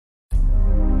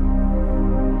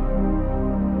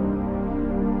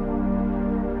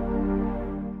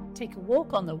Take a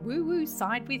walk on the woo-woo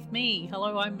side with me.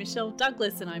 Hello, I'm Michelle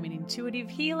Douglas and I'm an intuitive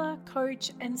healer,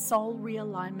 coach and soul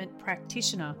realignment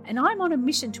practitioner. And I'm on a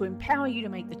mission to empower you to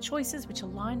make the choices which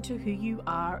align to who you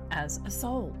are as a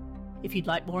soul. If you'd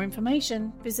like more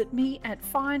information, visit me at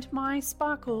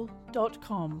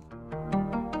findmysparkle.com.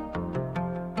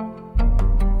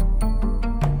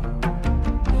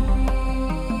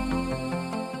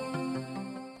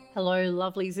 Hello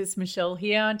lovelies, it's Michelle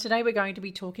here, and today we're going to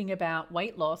be talking about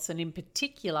weight loss and in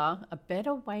particular, a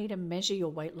better way to measure your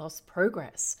weight loss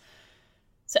progress.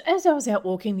 So as I was out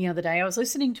walking the other day, I was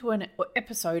listening to an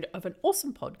episode of an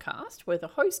awesome podcast where the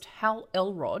host, Hal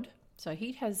Elrod, so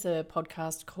he has a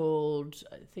podcast called,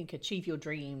 I think, Achieve Your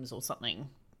Dreams or something,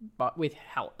 but with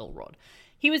Hal Elrod.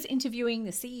 He was interviewing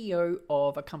the CEO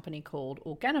of a company called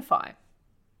Organifi.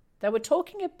 They were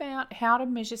talking about how to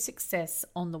measure success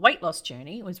on the weight loss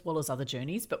journey, as well as other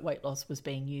journeys, but weight loss was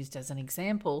being used as an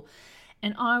example.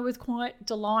 And I was quite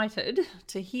delighted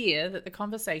to hear that the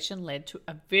conversation led to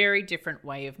a very different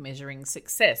way of measuring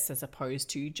success as opposed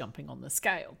to jumping on the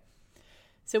scale.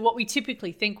 So what we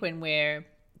typically think when we're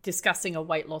discussing a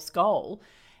weight loss goal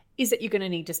is that you're going to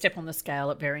need to step on the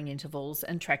scale at varying intervals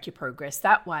and track your progress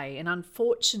that way. And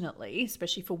unfortunately,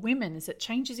 especially for women, is that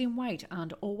changes in weight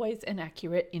aren't always an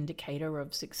accurate indicator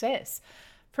of success.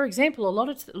 For example, a lot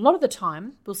of the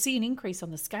time, we'll see an increase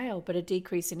on the scale, but a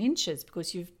decrease in inches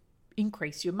because you've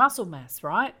increased your muscle mass,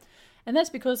 right? And that's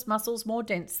because muscle's more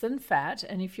dense than fat.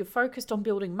 And if you're focused on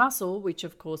building muscle, which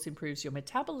of course improves your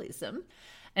metabolism,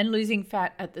 and losing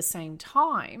fat at the same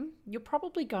time, you're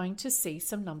probably going to see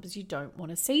some numbers you don't want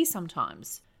to see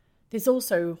sometimes. There's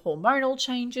also hormonal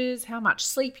changes, how much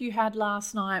sleep you had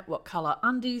last night, what color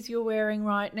undies you're wearing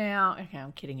right now. Okay,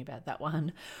 I'm kidding about that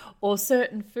one. Or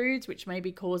certain foods which may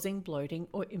be causing bloating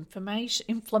or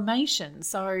inflammation.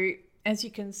 So as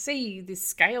you can see, this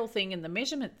scale thing and the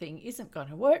measurement thing isn't going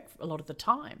to work a lot of the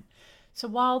time. So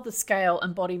while the scale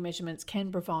and body measurements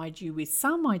can provide you with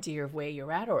some idea of where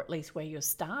you're at, or at least where you're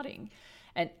starting,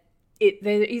 and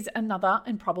there is another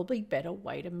and probably better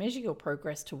way to measure your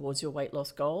progress towards your weight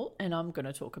loss goal, and I'm going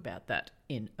to talk about that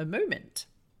in a moment.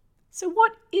 So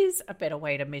what is a better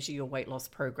way to measure your weight loss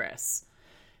progress?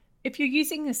 If you're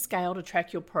using the scale to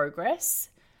track your progress,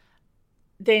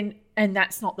 and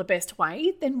that's not the best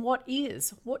way, then what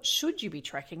is? What should you be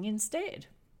tracking instead?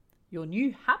 Your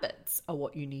new habits are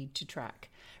what you need to track.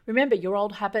 Remember, your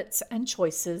old habits and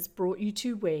choices brought you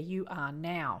to where you are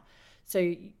now.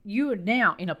 So you are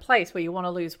now in a place where you want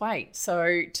to lose weight.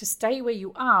 So to stay where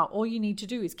you are, all you need to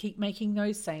do is keep making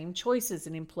those same choices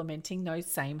and implementing those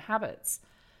same habits.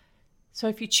 So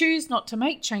if you choose not to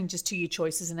make changes to your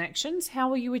choices and actions, how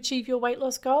will you achieve your weight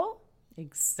loss goal?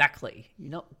 Exactly.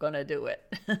 You're not going to do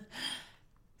it.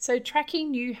 So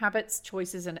tracking new habits,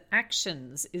 choices, and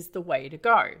actions is the way to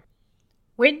go.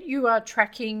 When you are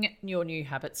tracking your new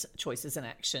habits, choices, and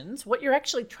actions, what you're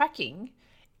actually tracking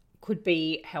could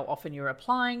be how often you're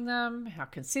applying them, how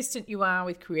consistent you are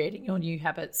with creating your new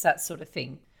habits, that sort of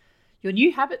thing. Your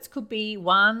new habits could be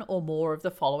one or more of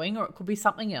the following, or it could be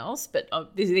something else, but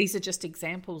these are just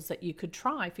examples that you could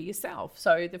try for yourself.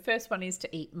 So the first one is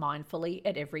to eat mindfully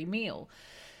at every meal.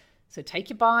 So take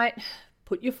your bite,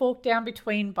 put your fork down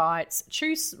between bites,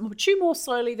 chew more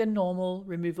slowly than normal,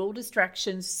 remove all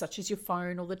distractions such as your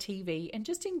phone or the TV, and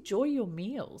just enjoy your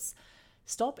meals.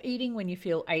 Stop eating when you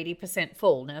feel 80%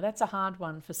 full. Now, that's a hard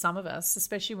one for some of us,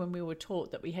 especially when we were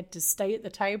taught that we had to stay at the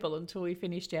table until we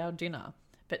finished our dinner.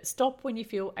 But stop when you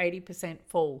feel 80%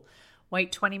 full.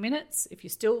 Wait 20 minutes. If you're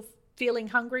still feeling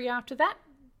hungry after that,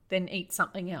 then eat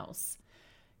something else.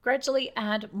 Gradually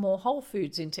add more whole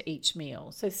foods into each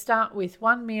meal. So start with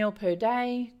one meal per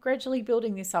day, gradually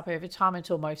building this up over time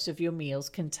until most of your meals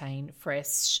contain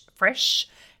fresh,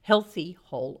 healthy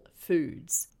whole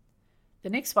foods. The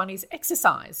next one is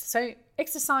exercise. So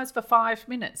exercise for 5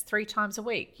 minutes, 3 times a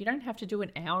week. You don't have to do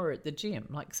an hour at the gym.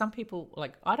 Like some people,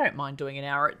 I don't mind doing an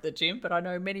hour at the gym, but I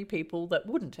know many people that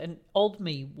wouldn't, and old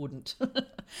me wouldn't.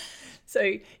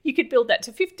 So you could build that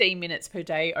to 15 minutes per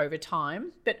day over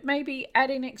time, but maybe add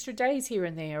in extra days here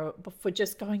and there for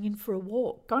just going out for a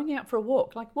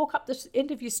walk, like walk up the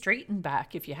end of your street and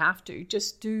back if you have to.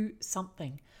 Just do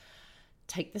something.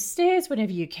 Take the stairs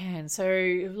whenever you can. So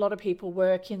a lot of people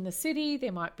work in the city.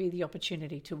 There might be the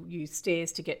opportunity to use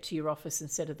stairs to get to your office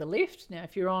instead of the lift. Now,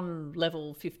 if you're on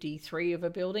level 53 of a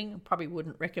building, I probably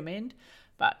wouldn't recommend.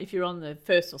 But if you're on the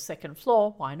first or second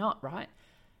floor, why not, right?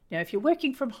 Now, if you're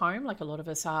working from home, like a lot of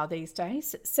us are these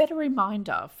days, set a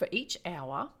reminder for each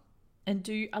hour and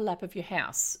do a lap of your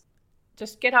house.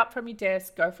 Just get up from your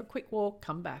desk, go for a quick walk,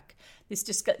 come back. This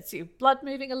just gets your blood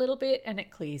moving a little bit and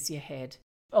it clears your head.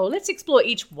 let's explore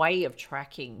each way of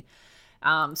tracking.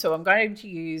 So I'm going to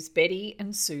use Betty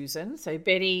and Susan. So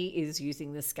Betty is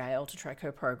using the scale to track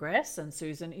her progress, and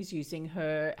Susan is using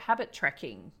her habit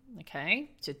tracking,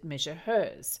 to measure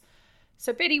hers.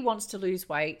 So Betty wants to lose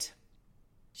weight.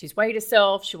 She's weighed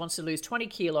herself. She wants to lose 20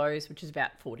 kilos, which is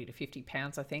about 40 to 50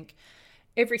 pounds, I think.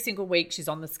 Every single week she's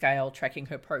on the scale tracking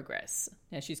her progress.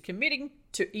 Now she's committing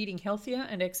to eating healthier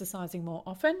and exercising more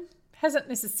often. Hasn't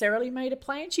necessarily made a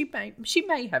plan. She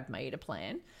may have made a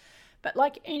plan. But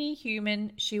like any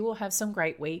human, she will have some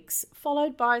great weeks,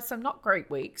 followed by some not great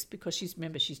weeks, because she's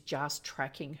just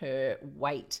tracking her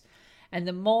weight. And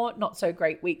the more not so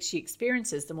great weeks she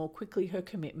experiences, the more quickly her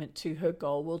commitment to her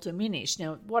goal will diminish.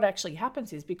 Now, what actually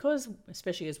happens is, because,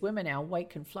 especially as women, our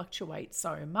weight can fluctuate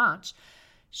so much,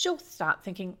 she'll start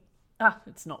thinking,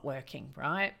 it's not working,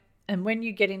 right? And when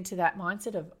you get into that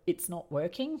mindset of it's not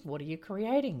working, what are you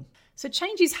creating? So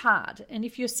change is hard. And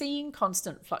if you're seeing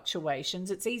constant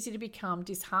fluctuations, it's easy to become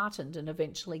disheartened and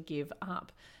eventually give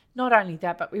up. Not only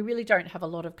that, but we really don't have a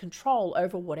lot of control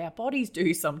over what our bodies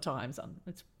do sometimes.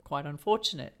 It's quite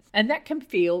unfortunate. And that can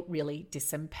feel really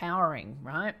disempowering,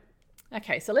 right?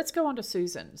 Okay, so let's go on to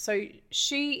Susan. So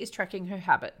she is tracking her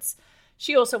habits.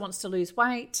 She also wants to lose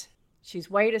weight.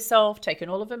 She's weighed herself, taken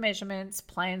all of her measurements,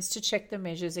 plans to check the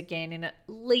measures again in at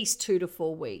least 2 to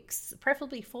 4 weeks,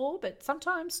 preferably 4, but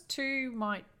sometimes 2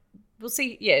 we'll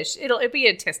see. Yeah, it'll be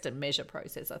a test and measure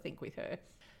process, I think, with her.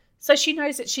 So she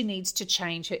knows that she needs to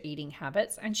change her eating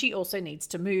habits, and she also needs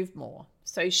to move more.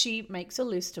 So she makes a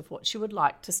list of what she would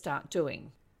like to start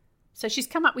doing. So she's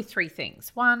come up with 3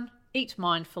 things. 1, eat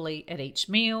mindfully at each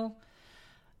meal.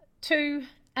 2,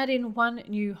 add in 1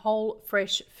 new whole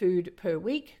fresh food per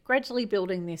week, gradually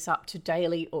building this up to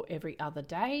daily or every other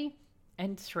day.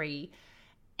 And 3,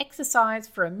 exercise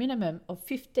for a minimum of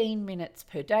 15 minutes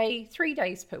per day, 3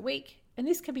 days per week. And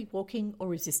this can be walking or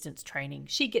resistance training.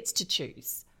 She gets to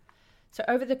choose. So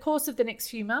over the course of the next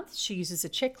few months, she uses a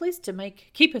checklist to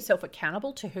keep herself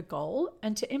accountable to her goal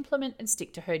and to implement and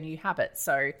stick to her new habits.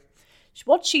 So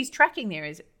what she's tracking there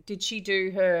is, did she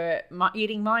do her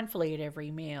eating mindfully at every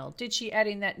meal? Did she add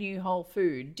in that new whole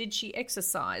food? Did she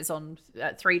exercise on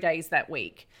 3 days that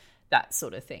week? That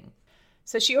sort of thing.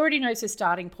 So she already knows her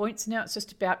starting points. Now it's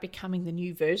just about becoming the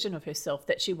new version of herself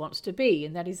that she wants to be,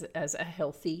 and that is as a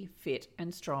healthy, fit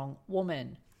and strong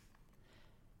woman.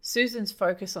 Susan's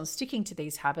focus on sticking to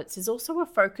these habits is also a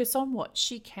focus on what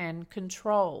she can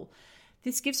control.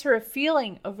 This gives her a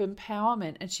feeling of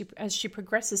empowerment as she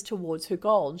progresses towards her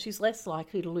goal, and she's less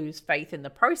likely to lose faith in the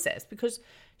process because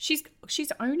she's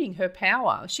owning her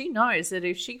power. She knows that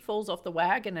if she falls off the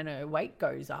wagon and her weight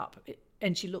goes up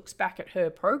and she looks back at her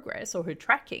progress or her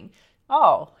tracking,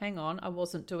 oh, hang on, I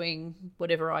wasn't doing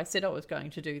whatever I said I was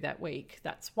going to do that week.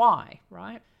 That's why,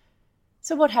 right?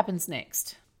 So what happens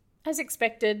next? As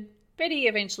expected, Betty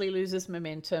eventually loses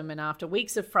momentum, and after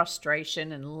weeks of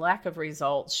frustration and lack of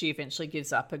results, she eventually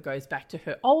gives up and goes back to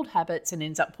her old habits and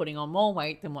ends up putting on more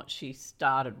weight than what she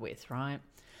started with, right?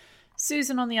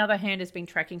 Susan, on the other hand, has been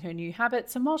tracking her new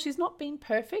habits, and while she's not been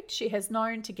perfect, she has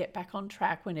known to get back on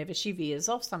track whenever she veers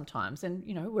off sometimes. And,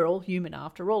 we're all human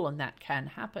after all, and that can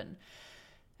happen.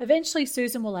 Eventually,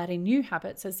 Susan will add in new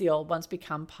habits as the old ones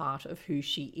become part of who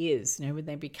she is, when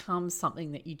they become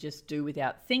something that you just do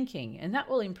without thinking, and that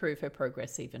will improve her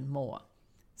progress even more.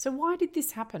 So why did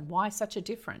this happen? Why such a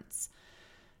difference?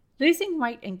 Losing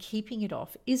weight and keeping it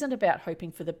off isn't about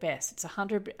hoping for the best. It's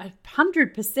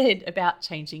 100% about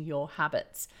changing your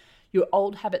habits. Your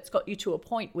old habits got you to a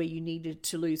point where you needed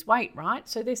to lose weight, right?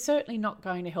 So they're certainly not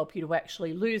going to help you to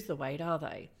actually lose the weight, are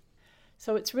they?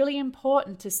 So it's really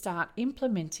important to start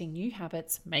implementing new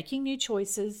habits, making new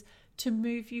choices to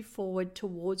move you forward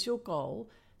towards your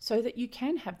goal so that you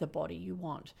can have the body you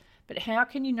want. But how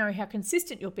can you know how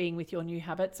consistent you're being with your new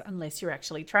habits unless you're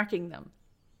actually tracking them?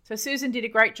 So Susan did a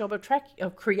great job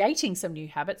of creating some new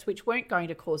habits which weren't going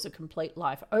to cause a complete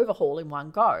life overhaul in one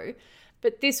go,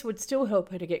 but this would still help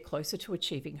her to get closer to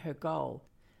achieving her goal.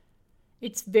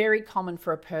 It's very common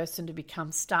for a person to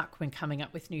become stuck when coming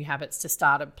up with new habits to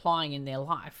start applying in their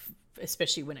life,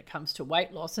 especially when it comes to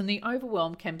weight loss, and the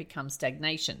overwhelm can become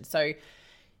stagnation. So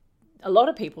a lot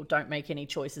of people don't make any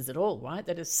choices at all, right?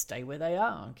 They just stay where they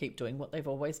are and keep doing what they've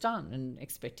always done and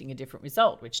expecting a different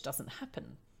result, which doesn't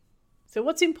happen. So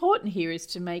what's important here is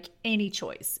to make any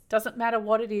choice. Doesn't matter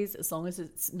what it is, as long as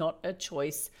it's not a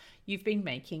choice you've been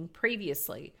making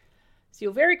previously. So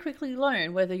you'll very quickly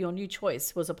learn whether your new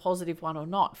choice was a positive one or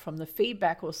not from the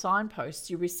feedback or signposts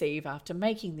you receive after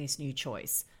making this new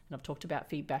choice. And I've talked about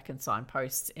feedback and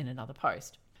signposts in another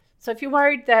post. So if you're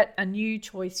worried that a new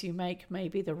choice you make may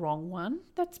be the wrong one,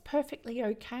 that's perfectly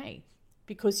okay,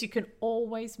 because you can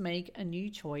always make a new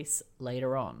choice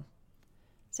later on.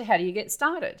 So how do you get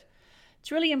started?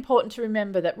 It's really important to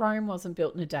remember that Rome wasn't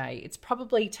built in a day. It's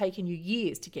probably taken you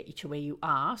years to get you to where you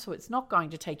are, so it's not going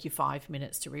to take you 5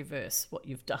 minutes to reverse what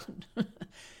you've done.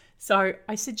 So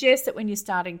I suggest that when you're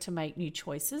starting to make new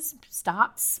choices,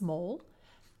 start small.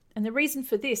 And the reason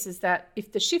for this is that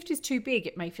if the shift is too big,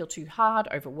 it may feel too hard,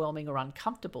 overwhelming, or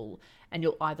uncomfortable, and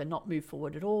you'll either not move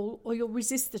forward at all or you'll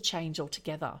resist the change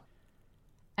altogether.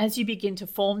 As you begin to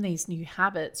form these new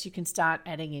habits, you can start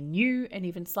adding in new and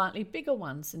even slightly bigger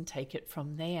ones and take it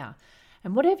from there.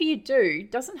 And whatever you do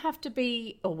doesn't have to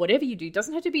be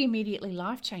immediately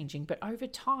life-changing, but over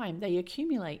time they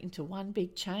accumulate into one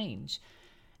big change.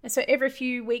 And so every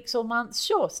few weeks or months,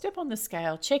 sure, step on the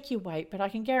scale, check your weight, but I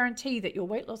can guarantee that your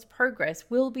weight loss progress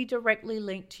will be directly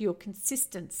linked to your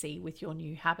consistency with your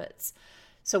new habits.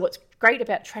 So what's great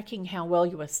about tracking how well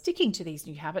you are sticking to these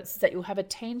new habits is that you'll have a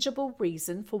tangible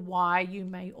reason for why you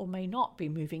may or may not be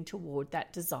moving toward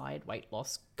that desired weight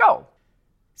loss goal.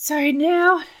 So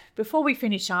now, before we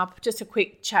finish up, just a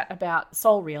quick chat about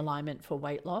soul realignment for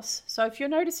weight loss. So if you're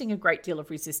noticing a great deal of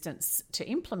resistance to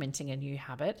implementing a new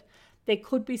habit, there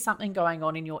could be something going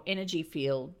on in your energy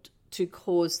field to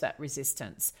cause that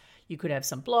resistance. You could have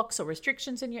some blocks or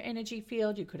restrictions in your energy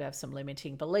field. You could have some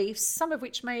limiting beliefs, some of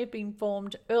which may have been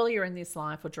formed earlier in this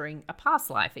life or during a past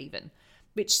life even,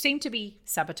 which seem to be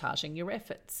sabotaging your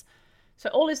efforts. So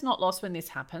all is not lost when this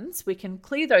happens. We can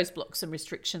clear those blocks and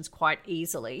restrictions quite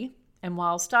easily. And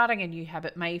while starting a new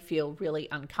habit may feel really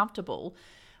uncomfortable,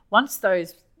 once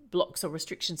those blocks or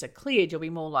restrictions are cleared, you'll be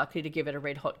more likely to give it a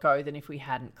red hot go than if we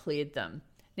hadn't cleared them.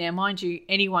 Now, mind you,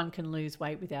 anyone can lose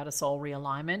weight without a soul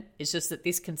realignment. It's just that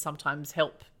this can sometimes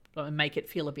help make it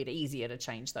feel a bit easier to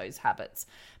change those habits.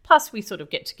 Plus, we sort of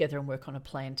get together and work on a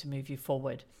plan to move you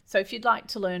forward. So if you'd like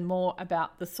to learn more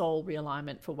about the soul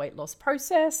realignment for weight loss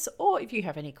process, or if you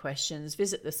have any questions,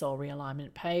 visit the soul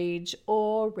realignment page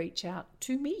or reach out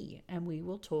to me and we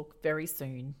will talk very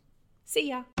soon. See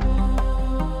ya.